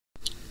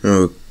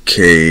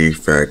Okay,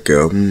 Fat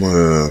Gum,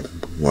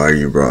 why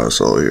you brought us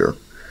all here?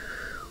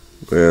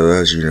 Well,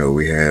 as you know,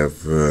 we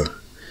have,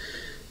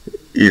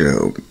 you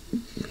know,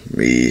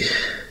 me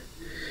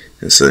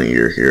and Sonny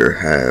here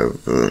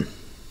have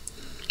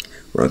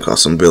run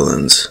across some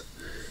villains.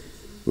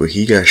 When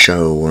he got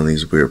shot with one of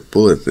these weird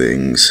bullet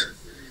things,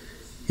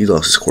 he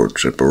lost his quirk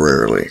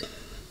temporarily.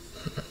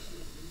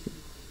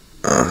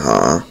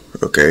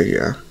 Okay,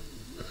 yeah.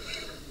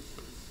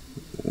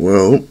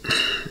 Well,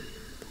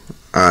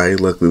 I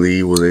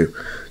luckily was able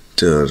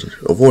to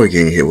avoid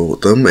getting hit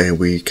with them, and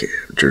we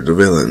captured the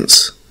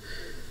villains.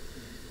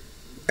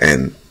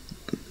 And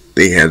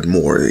they had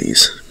more of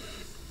these.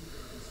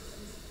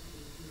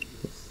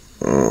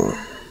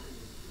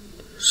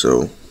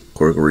 So,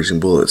 quirk erasing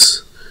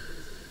bullets.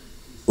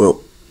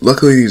 Well,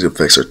 luckily these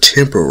effects are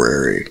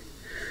temporary,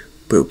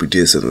 but we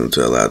did send them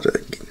to allow to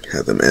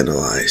have them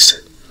analyzed.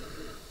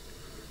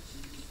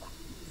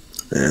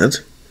 And,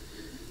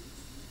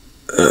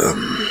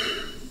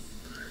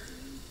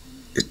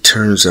 it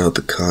turns out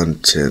the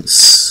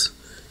contents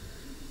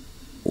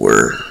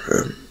were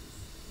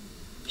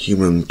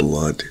human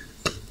blood.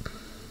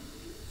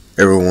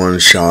 Everyone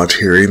shocked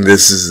hearing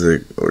this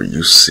are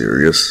you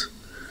serious?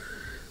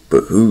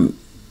 But who,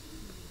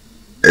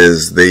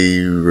 as they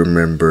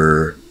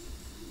remember,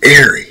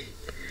 Airy.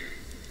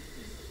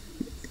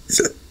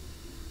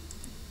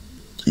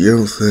 You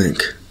don't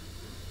think?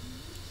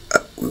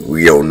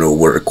 We don't know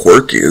what a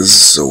quirk is,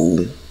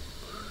 so.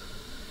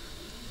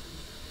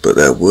 But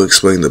that will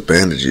explain the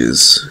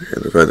bandages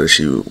and the fact that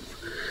she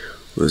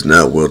was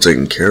not well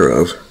taken care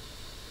of.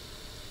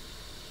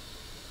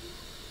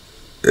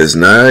 It's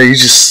not, you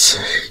just.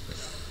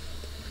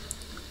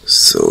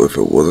 So if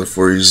it wasn't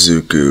for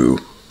Izuku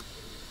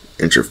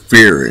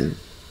interfering,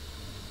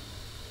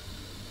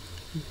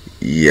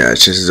 yeah,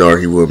 chances are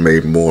he would have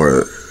made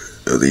more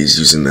of these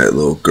using that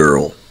little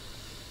girl.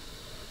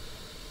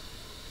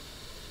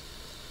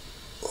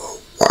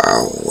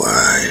 Wow,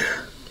 why?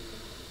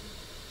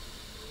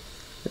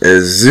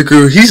 As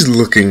Izuku, he's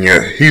looking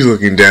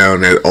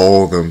down at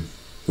all of them.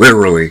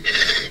 Literally,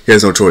 he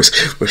has no choice.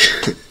 But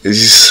it's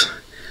just,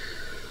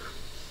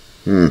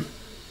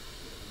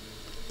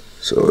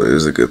 So it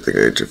is a good thing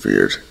I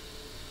interfered.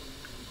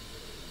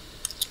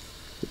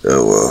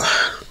 Oh well,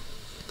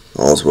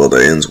 all's well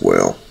that ends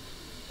well.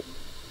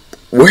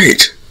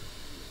 Wait!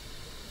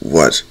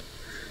 What?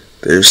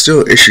 There's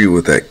still an issue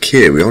with that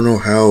kid. We don't know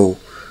how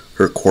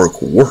her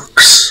quirk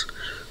works.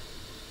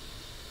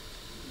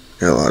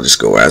 Hell, I'll just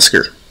go ask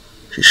her.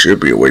 She should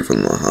be away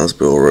from the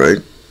hospital,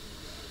 right?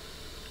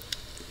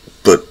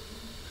 But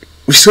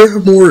we still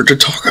have more to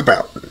talk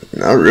about.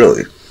 Not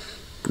really.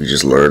 We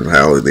just learned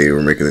how they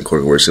were making the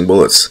quirk erasing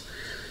bullets.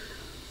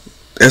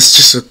 That's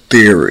just a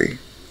theory.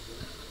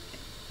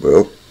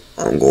 Well,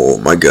 I'm going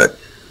with my gut.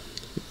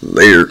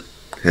 Later,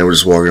 and we're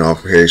just walking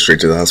off, heading straight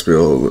to the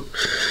hospital.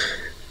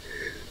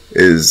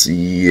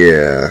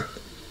 Yeah.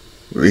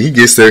 When he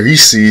gets there, he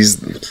sees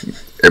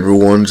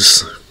everyone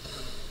just.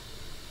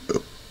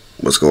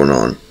 What's going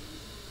on?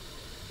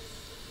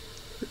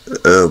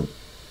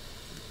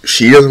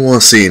 She doesn't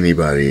want to see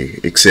anybody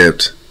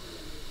except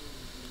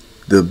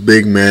the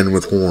big man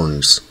with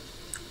horns.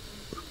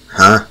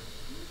 Huh?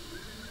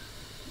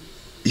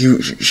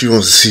 She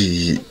wants to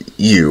see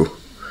you,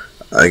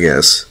 I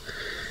guess.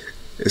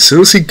 As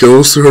soon as he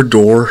goes through her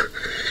door,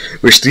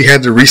 which they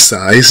had to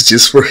resize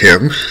just for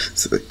him,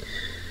 it's like,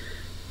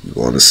 you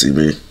want to see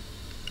me?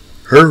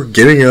 Her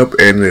getting up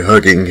and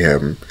hugging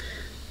him,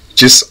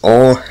 just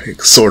all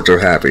sort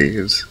of happy.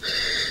 It's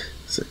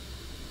like,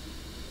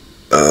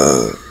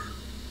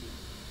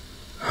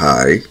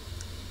 hi.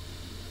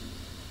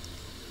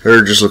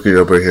 Her just looking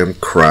up at him,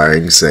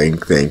 crying, saying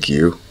thank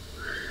you.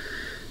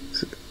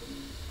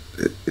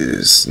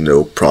 It's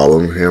no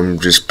problem. Him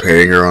just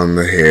patting her on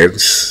the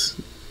head.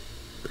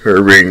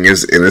 Her being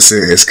as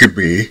innocent as could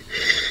be.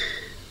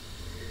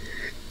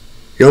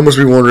 You must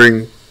be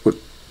wondering,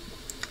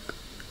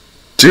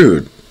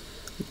 dude,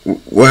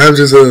 what happened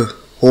to the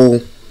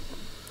whole,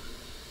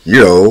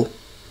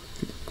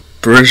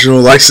 provisional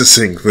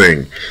licensing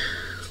thing?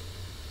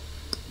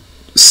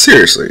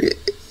 Seriously,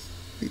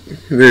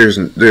 there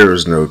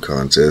was no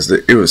contest.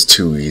 It was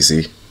too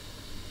easy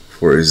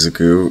for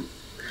Izuku,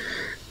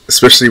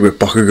 especially with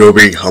Bakugo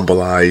being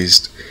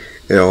humbleized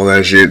and all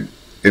that shit.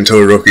 And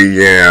Todoroki,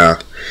 yeah.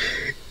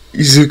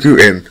 Izuku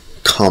and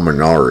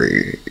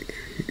Kaminari,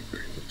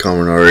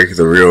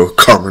 the real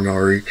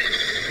Kaminari,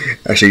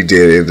 actually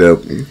did end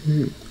up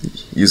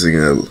using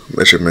an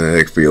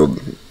electromagnetic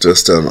field to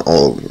stun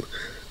all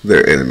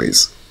their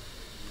enemies.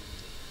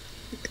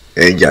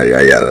 And yada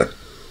yada yada.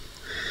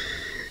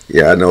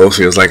 Yeah, I know it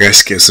feels like I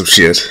skipped some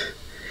shit.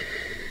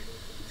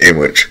 In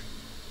which,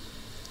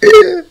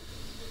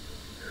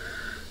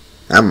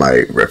 I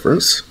might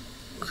reference.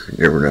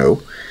 You never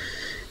know.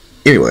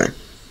 Anyway,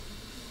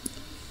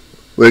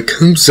 when it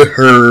comes to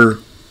her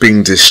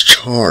being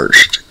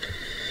discharged,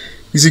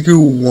 Izuku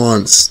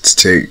wants to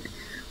take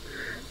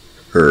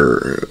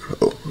her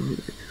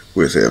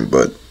with him,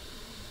 but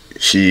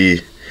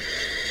she's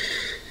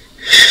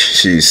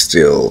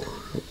still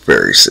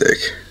very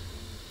sick.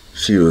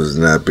 She was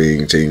not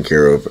being taken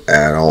care of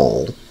at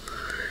all,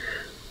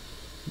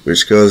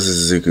 which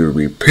causes Zuko to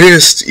be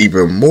pissed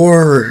even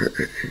more,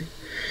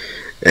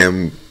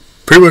 and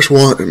pretty much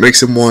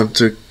makes him want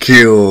to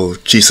kill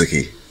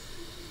Chisaki.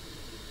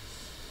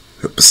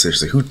 But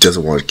seriously, who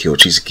doesn't want to kill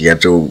Chisaki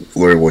after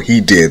learning what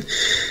he did?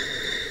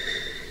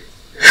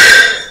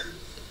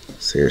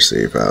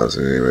 Seriously, if I was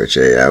in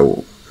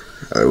MHA,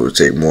 I would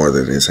take more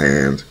than his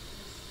hand.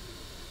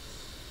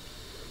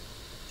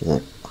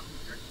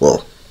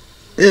 Well,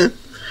 yeah.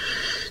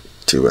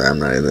 Too bad I'm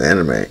not in the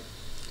anime.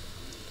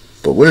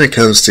 But when it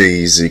comes to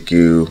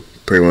Izuku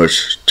pretty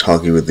much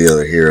talking with the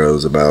other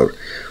heroes about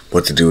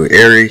what to do with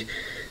Eri,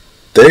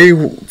 they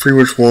pretty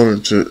much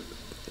wanted to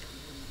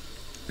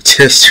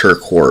test her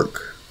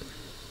quirk.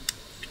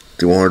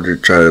 They wanted to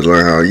try to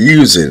learn how to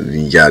use it,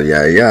 and yada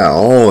yada yada,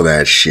 all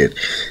that shit.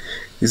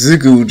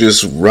 Izuku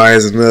just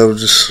rising up,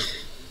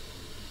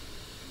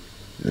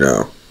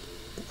 no,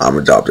 I'm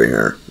adopting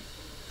her,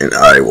 and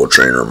I will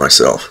train her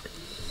myself.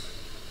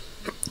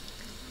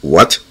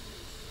 What?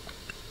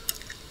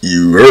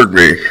 You heard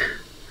me.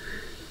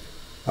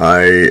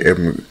 I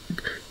am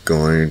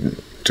going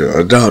to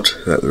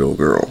adopt that little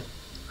girl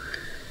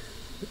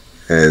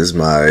as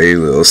my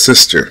little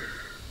sister.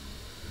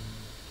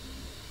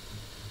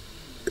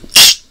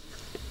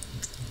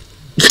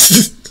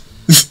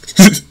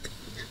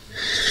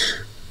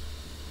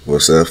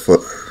 What's that?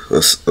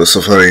 What's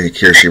so funny,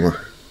 Kirishima?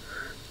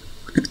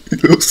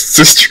 Little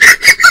sister.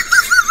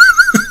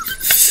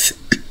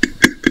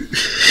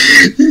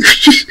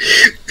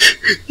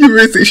 You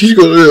really think she's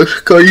gonna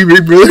call you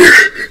big brother?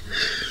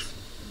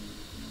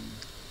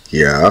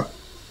 Yeah.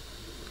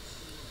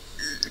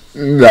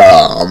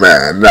 Nah,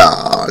 man,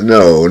 nah,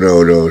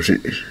 no.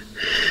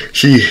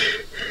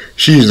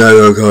 She's not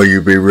gonna call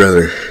you big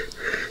brother.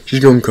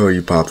 She's gonna call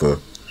you Papa.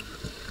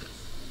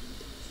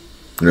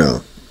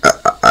 No,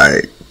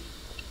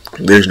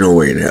 there's no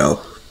way in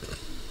hell.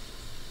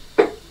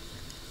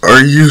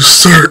 Are you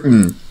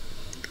certain?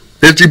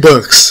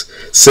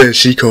 $50 says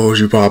she calls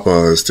you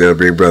Papa instead of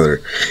big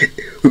brother.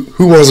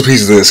 Who wants a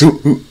piece of this?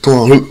 Come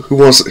on, who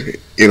wants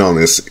in on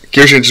this?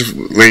 Kirsten just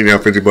laying down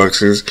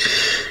 $50.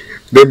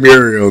 Then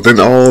Muriel, then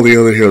all the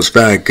other heroes,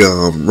 Fat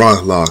Gum,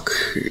 Rocklock,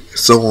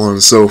 so on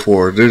and so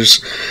forth. They're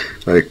just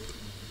like,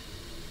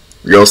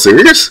 y'all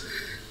serious?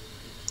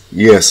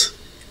 Yes.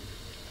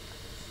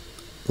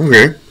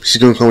 Okay,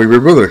 she's gonna call me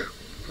big brother.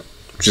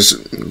 Just,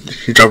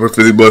 he dropped her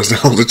 $50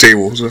 down on the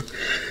table.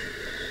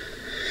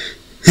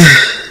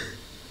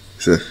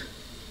 So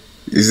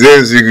he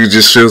says you could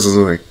just feel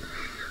something like,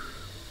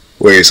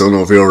 wait, so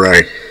don't feel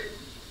right.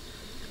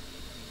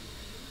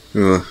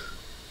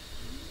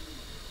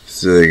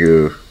 So they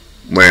go,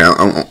 wait,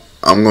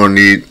 I'm gonna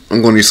need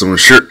some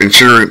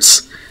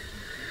insurance.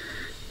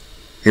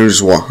 He was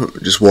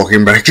just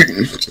walking back to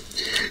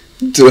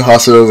the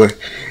hospital. Like,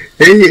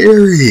 hey,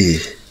 Eri.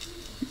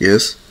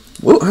 Yes.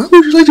 Well, how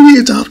would you like to be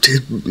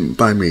adopted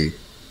by me?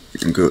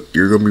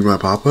 You're gonna be my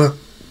papa?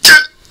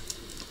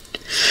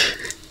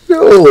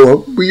 No, I'll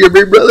be your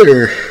big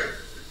brother.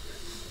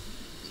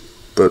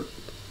 But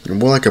you're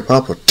more like a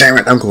papa. Damn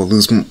it, I'm gonna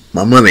lose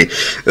my money.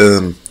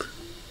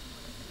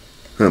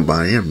 But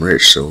I am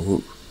rich,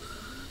 so.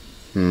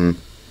 Oh,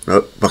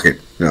 fuck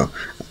it. No.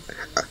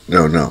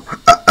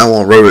 I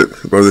won't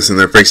rub this in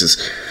their faces.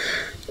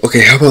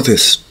 Okay, how about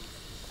this?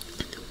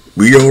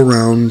 We go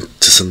around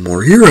to some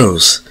more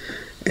heroes,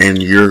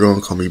 and you're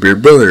gonna call me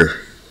big brother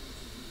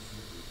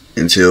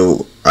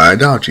until I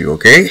adopt you,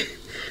 okay?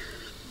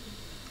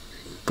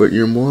 But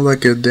you're more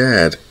like a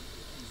dad.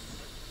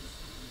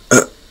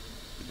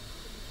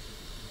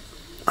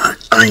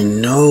 I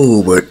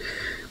know, but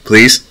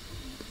please,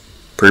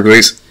 pretty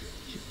please,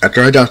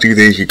 after I adopt you,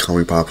 then you can call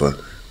me Papa,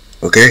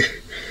 okay?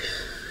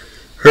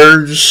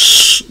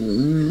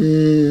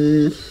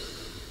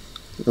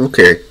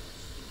 Okay.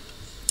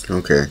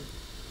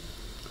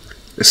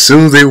 As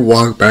soon as they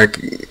walk back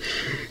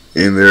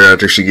in there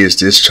after she gets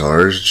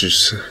discharged,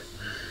 just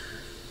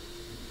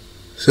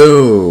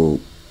so,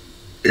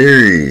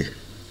 Eri,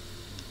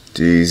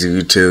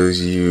 Izuku tells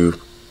you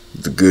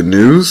the good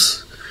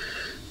news.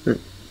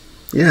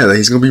 Yeah, that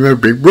he's gonna be my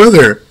big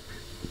brother.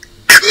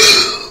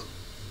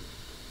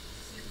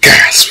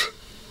 Gasp.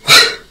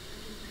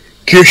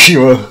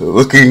 Kirishima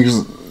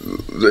looking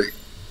like,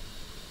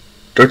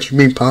 don't you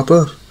mean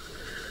Papa?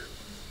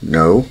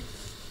 No,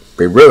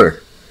 big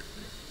brother.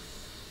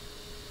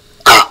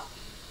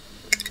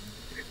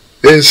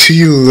 As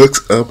he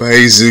looks up at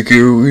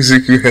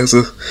Izuku has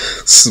a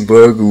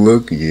smug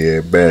look.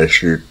 Yeah,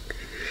 bastard.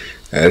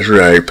 That's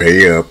right,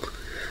 pay up.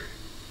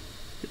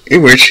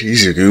 In which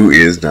Izuku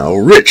is now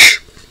rich.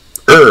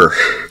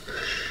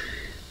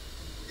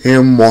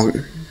 Him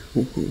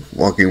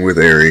walking with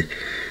Eri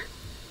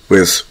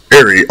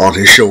on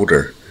his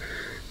shoulder.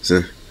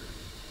 So,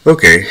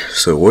 okay,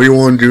 so what do you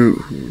want to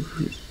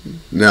do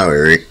now,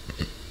 Eri?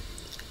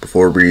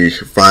 Before we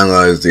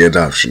finalize the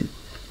adoption.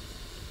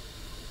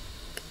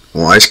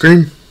 Want ice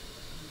cream?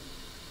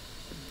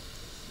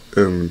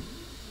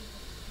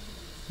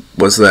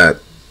 What's that?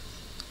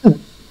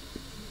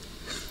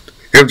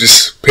 him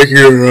just picking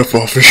her up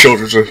off his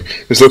shoulders,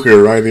 just looking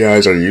her right in the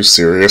eyes. Are you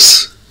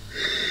serious?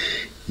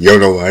 You don't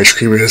know what ice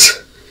cream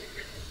is?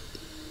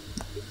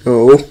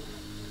 Oh.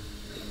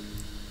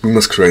 We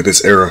must correct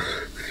this error.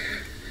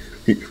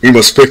 We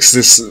must fix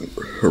this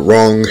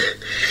wrong.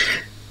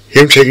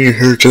 Him taking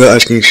her to the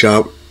ice cream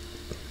shop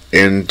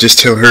and just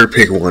tell her to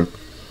pick one.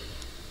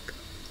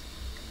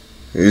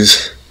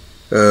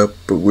 But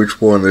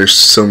which one? There's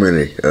so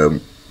many.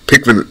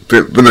 Pick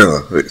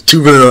vanilla.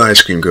 2 vanilla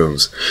ice cream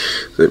cones.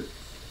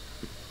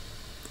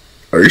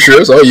 Are you sure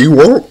that's all you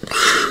want?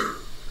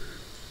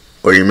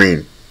 What do you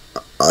mean?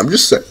 I'm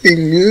just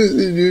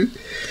saying.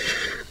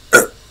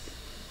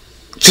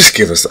 Just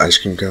give us the ice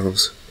cream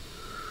cones.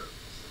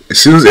 As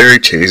soon as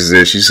Eric changes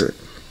it, she's like,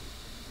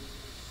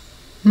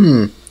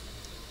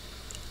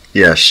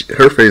 Yeah,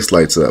 her face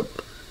lights up.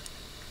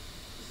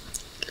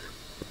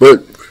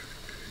 But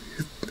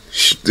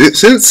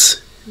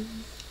since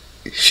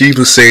she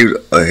was saved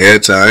ahead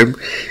of time,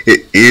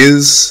 it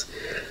is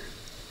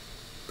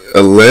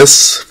a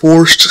less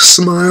forced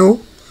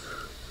smile.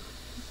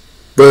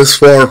 But it's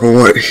far from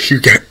what you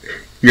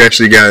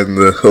actually got in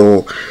the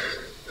whole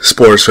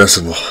sports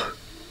festival.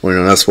 Well,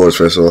 no, not sports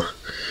festival.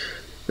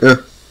 Yeah,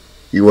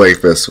 UA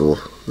festival,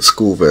 the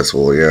school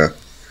festival. Yeah.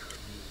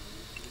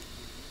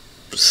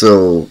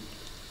 So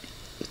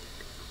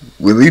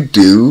when we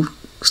do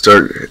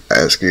start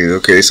asking,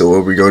 okay, so what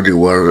are we gonna do?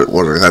 What are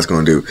the class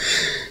gonna do?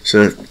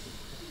 So,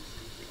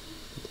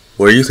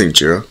 what do you think,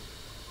 Jiro?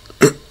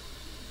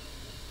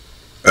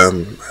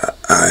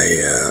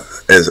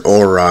 As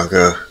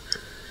Oraka,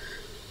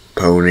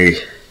 Pony,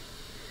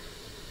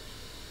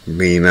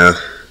 Mina,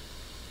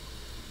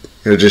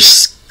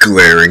 just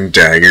glaring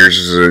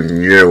daggers,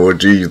 and yeah, what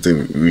do you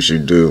think we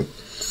should do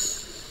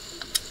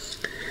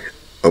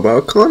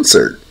about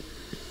concert?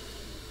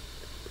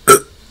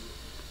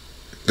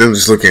 Them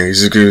just looking at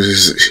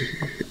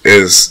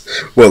as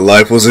what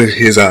life was in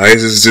his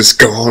eyes is just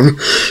gone.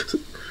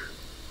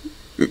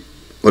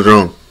 What's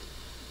wrong?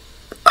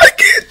 I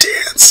can't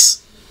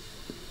dance.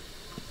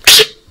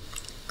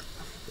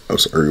 I'm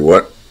sorry,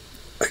 what?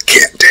 I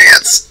can't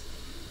dance.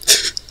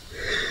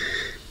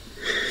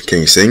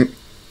 Can you sing?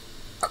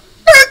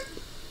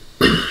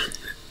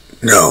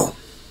 No,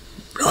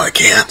 I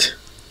can't.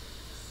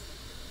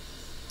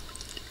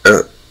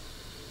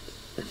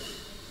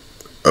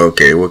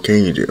 Okay, what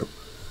can you do?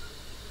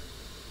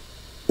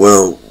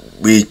 Well,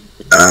 I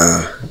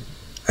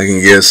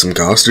can get some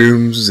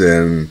costumes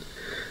and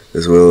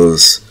as well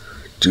as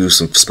do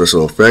some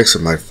special effects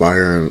of my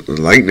fire and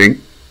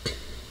lightning.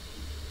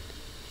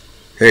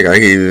 Heck, I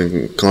can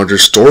even conjure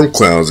storm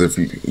clouds if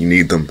you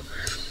need them.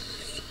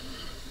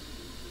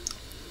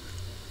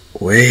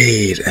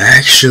 Wait,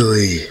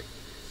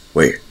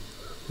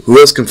 who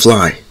else can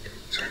fly?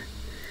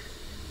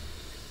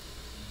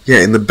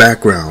 Yeah, in the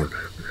background,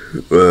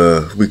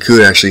 we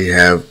could actually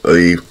have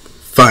a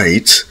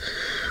fight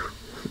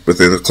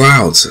within the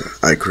clouds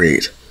I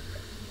create.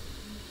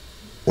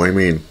 What do you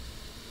mean?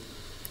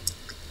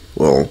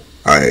 Well,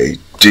 I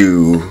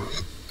do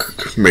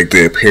make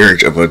the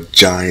appearance of a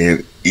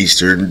giant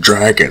Eastern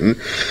dragon,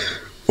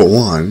 for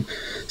one.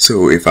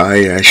 So if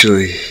I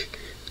actually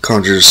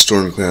conjure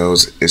storm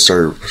clouds and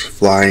start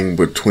flying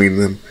between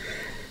them,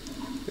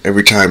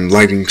 every time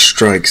lightning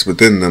strikes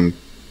within them,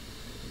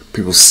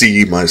 people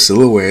see my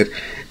silhouette.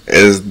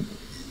 As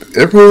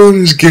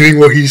everyone is getting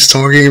what he's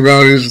talking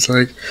about, is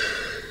like,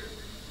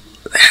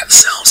 that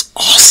sounds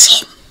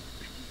awesome.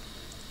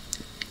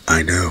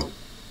 I know.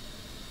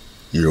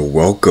 You're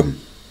welcome.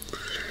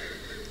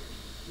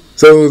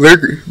 So they're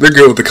good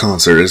with the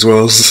concert as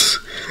well as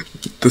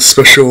the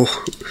special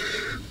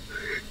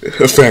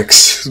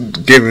effects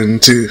given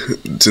to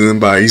them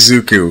by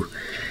Izuku.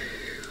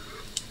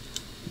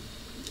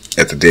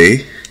 At the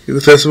day of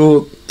the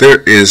festival,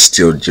 there is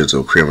still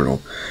Jutsu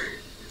Criminal.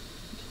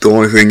 The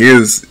only thing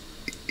is,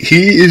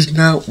 he is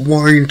not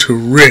wanting to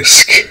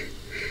risk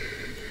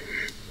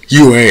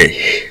UA.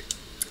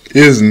 It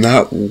is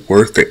not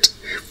worth it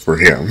for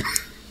him.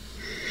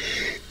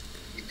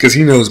 Because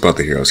he knows about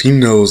the heroes. He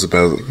knows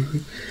about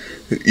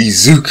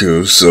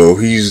Izuku, so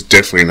he's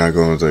definitely not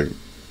going to think,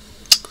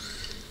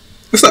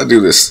 let's not do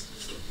this.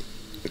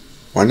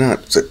 Why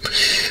not?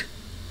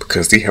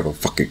 Because they have a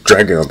fucking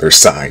dragon on their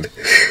side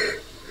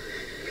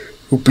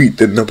who beat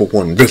the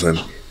 #1 villain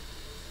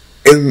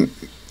and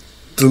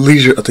the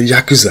leader of the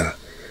Yakuza,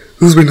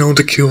 who's been known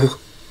to kill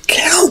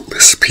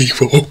countless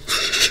people.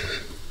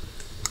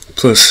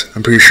 Plus,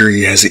 I'm pretty sure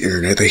he has the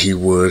internet that he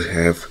would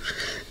have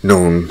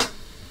known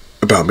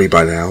about me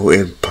by now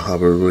and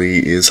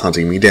probably is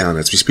hunting me down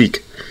as we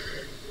speak.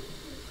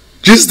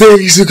 Just then,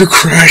 Izuku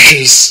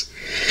crashes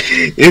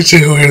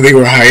into where they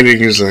were hiding.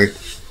 He's like,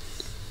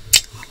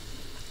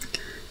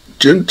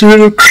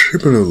 gentle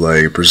criminal,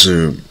 I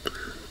presume.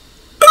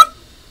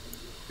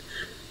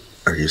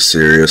 Are you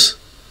serious?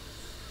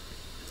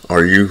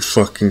 Are you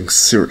fucking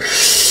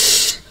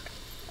serious?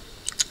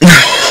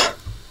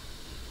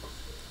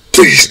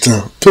 Please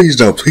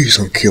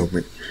don't kill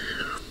me.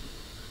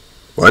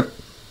 What?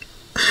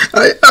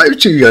 I'm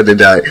sure you gotta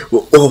die.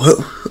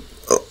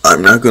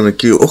 I'm not gonna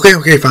kill. Okay,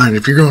 okay, fine.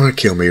 If you're gonna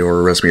kill me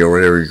or arrest me or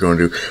whatever you're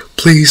gonna do,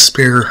 please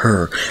spare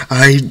her.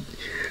 I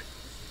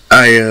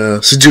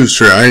seduced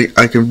her.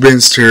 I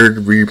convinced her to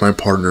be my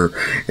partner,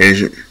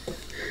 and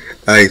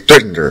I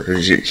threatened her.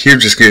 You're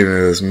just giving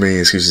as many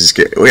excuses.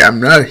 Wait, I'm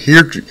not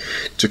here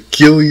to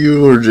kill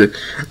you or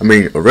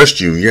arrest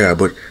you. Yeah,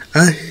 but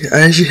I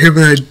actually have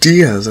an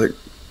idea. I was like,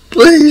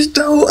 please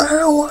don't. I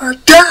don't want to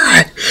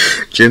die.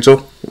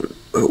 Gentle.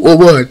 Well,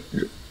 what?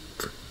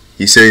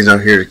 He said he's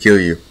not here to kill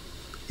you.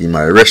 He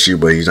might arrest you,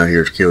 but he's not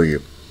here to kill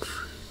you.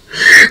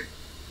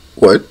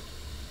 What?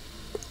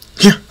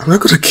 Yeah, I'm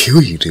not gonna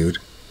kill you, dude.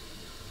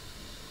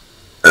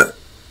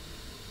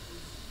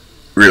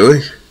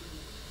 Really?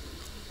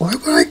 Why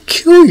would I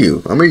kill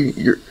you? I mean,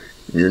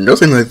 you're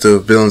nothing like the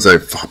villains I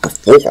fought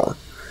before.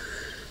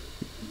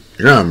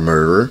 You're not a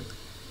murderer.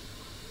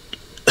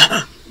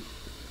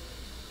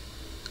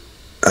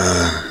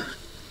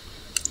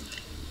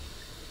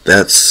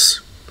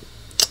 That's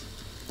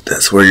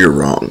where you're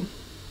wrong.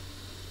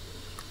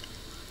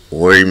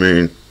 What do you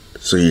mean?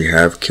 So you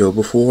have killed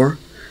before?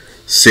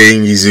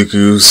 Seeing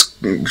Izuku's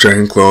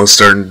dragon claws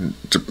starting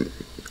to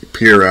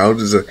peer out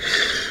is a...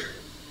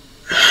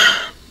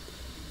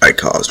 I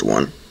caused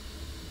one.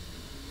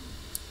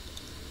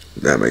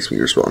 That makes me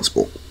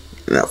responsible.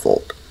 Not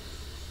fault.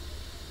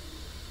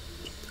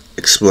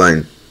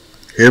 Explain.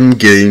 Him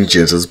getting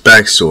Gentle's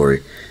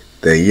backstory.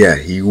 That yeah,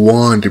 he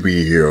wanted to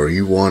be a hero.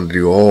 He wanted to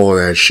do all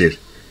that shit.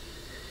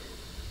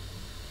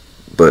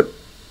 But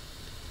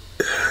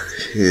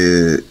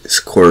his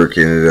quirk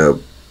ended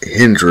up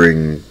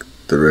hindering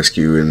the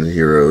rescue and the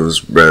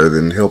heroes rather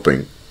than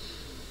helping.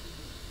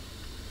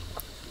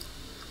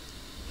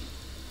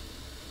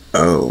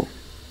 Oh.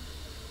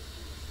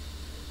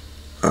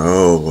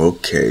 Oh,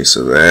 okay,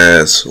 so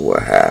that's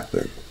what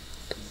happened.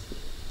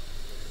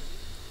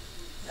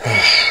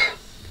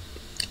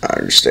 I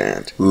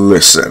understand.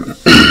 Listen,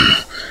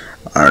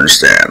 I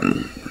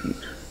understand.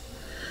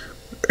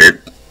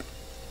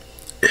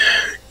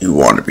 You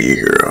want to be a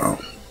hero.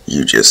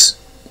 You just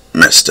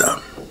messed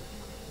up.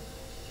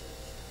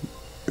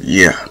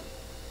 Yeah.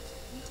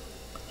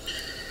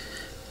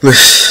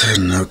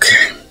 Listen,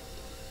 okay.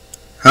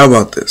 How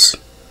about this?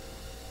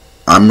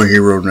 I'm a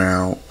hero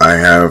now. I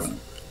have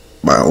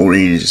my own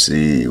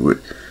agency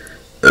with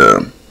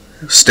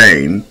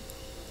Stain,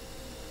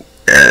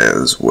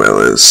 as well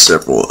as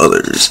several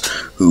others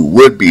who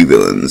would be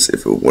villains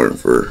if it weren't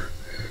for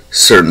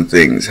certain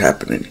things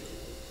happening.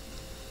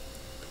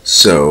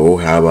 So,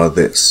 how about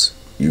this?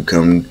 You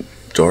come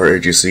to our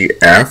agency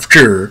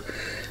after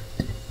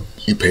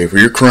you pay for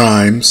your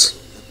crimes,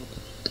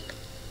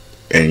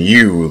 and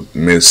you,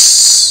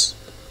 Miss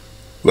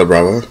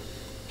LaBrava,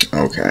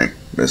 okay,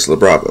 Miss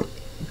LaBrava,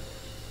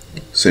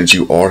 since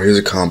you are his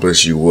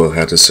accomplice, you will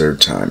have to serve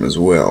time as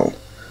well.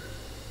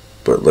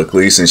 But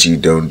luckily, since you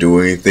don't do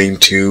anything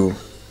too,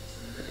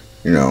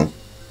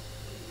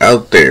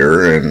 out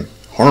there and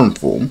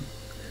harmful,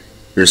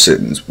 your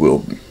sentence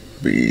will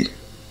be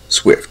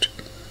swift.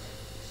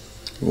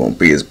 It won't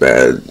be as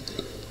bad.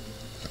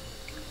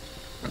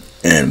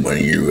 And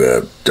when you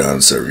have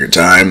done serving your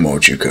time,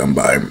 won't you come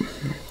by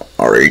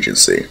our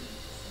agency?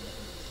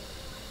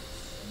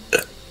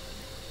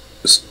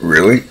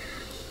 Really?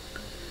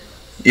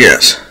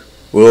 Yes.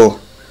 We'll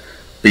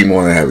be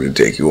more than happy to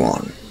take you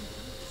on.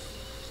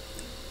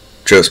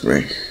 Trust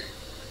me.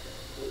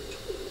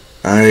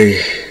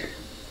 I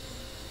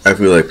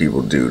feel like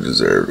people do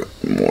deserve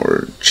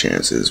more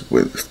chances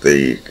if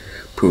they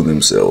prove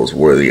themselves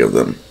worthy of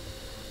them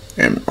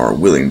and are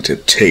willing to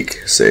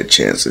take said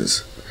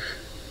chances.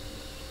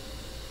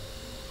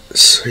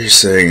 So you're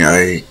saying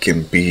I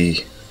can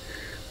be...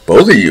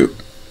 Both of you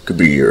could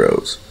be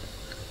heroes,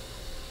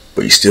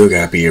 but you still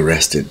gotta be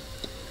arrested.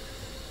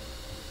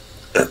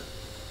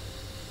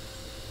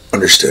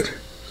 Understood.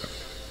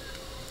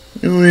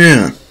 Oh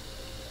yeah.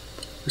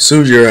 As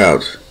soon as you're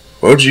out,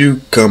 why don't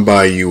you come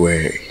by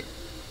UA?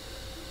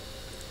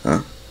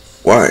 Huh?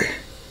 Why?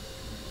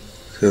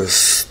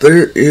 Because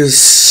there is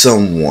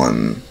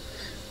someone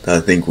that I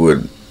think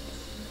would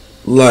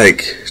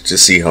like to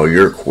see how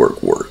your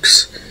quirk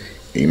works.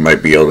 You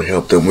might be able to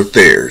help them with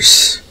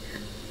theirs.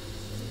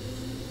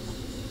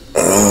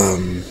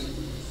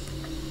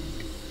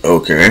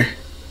 Okay.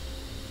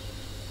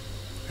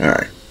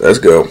 Alright, let's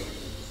go.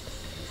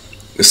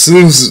 As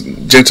soon as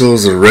Gentle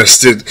is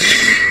arrested,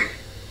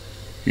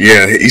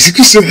 yeah, he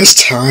still has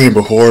time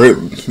before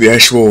the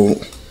actual,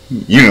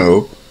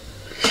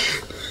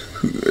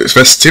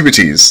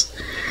 festivities.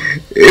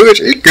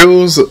 It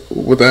goes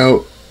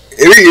without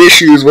any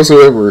issues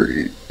whatsoever.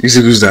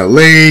 Izuku's not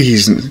late,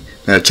 he's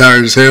not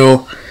tired as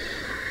hell,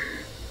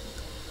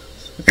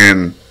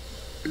 and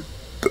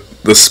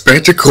the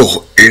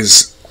spectacle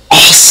is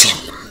awesome.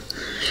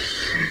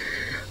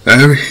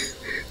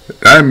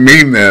 I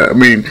mean that. I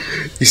mean,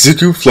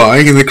 Izuku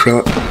flying in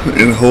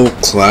the whole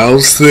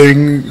clouds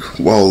thing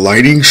while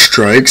lightning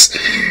strikes.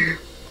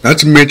 Not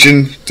to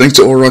mention, thanks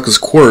to Oraka's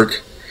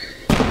quirk,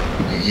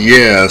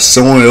 yeah,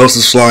 someone else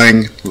is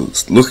flying,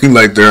 looking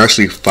like they're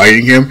actually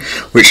fighting him,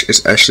 which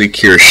is actually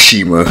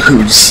Kirishima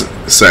who's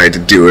decided to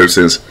do it,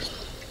 since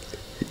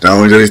not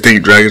only does he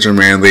think dragons are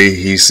manly,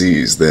 he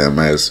sees them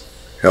as,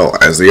 hell,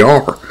 as they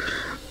are,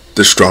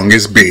 the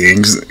strongest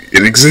beings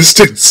in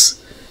existence.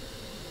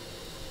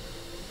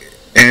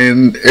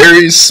 And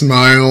Aries'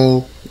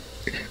 smile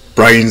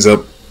brightens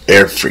up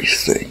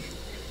everything.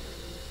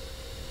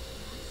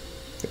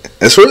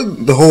 As for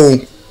the whole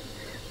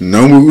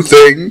Nomu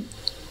thing,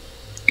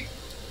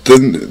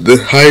 the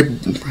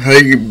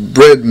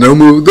hybrid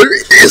Nomu, there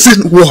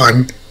isn't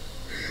one.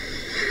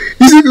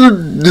 He's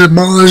even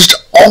demolished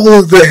all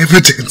of the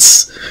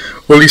evidence,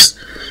 or at least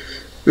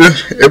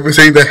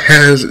everything that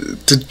has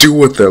to do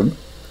with them.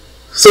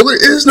 So there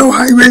is no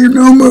hybrid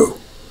Nomu.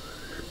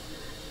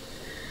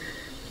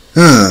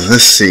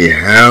 Let's see,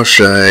 how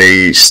should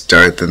I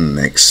start the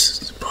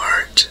next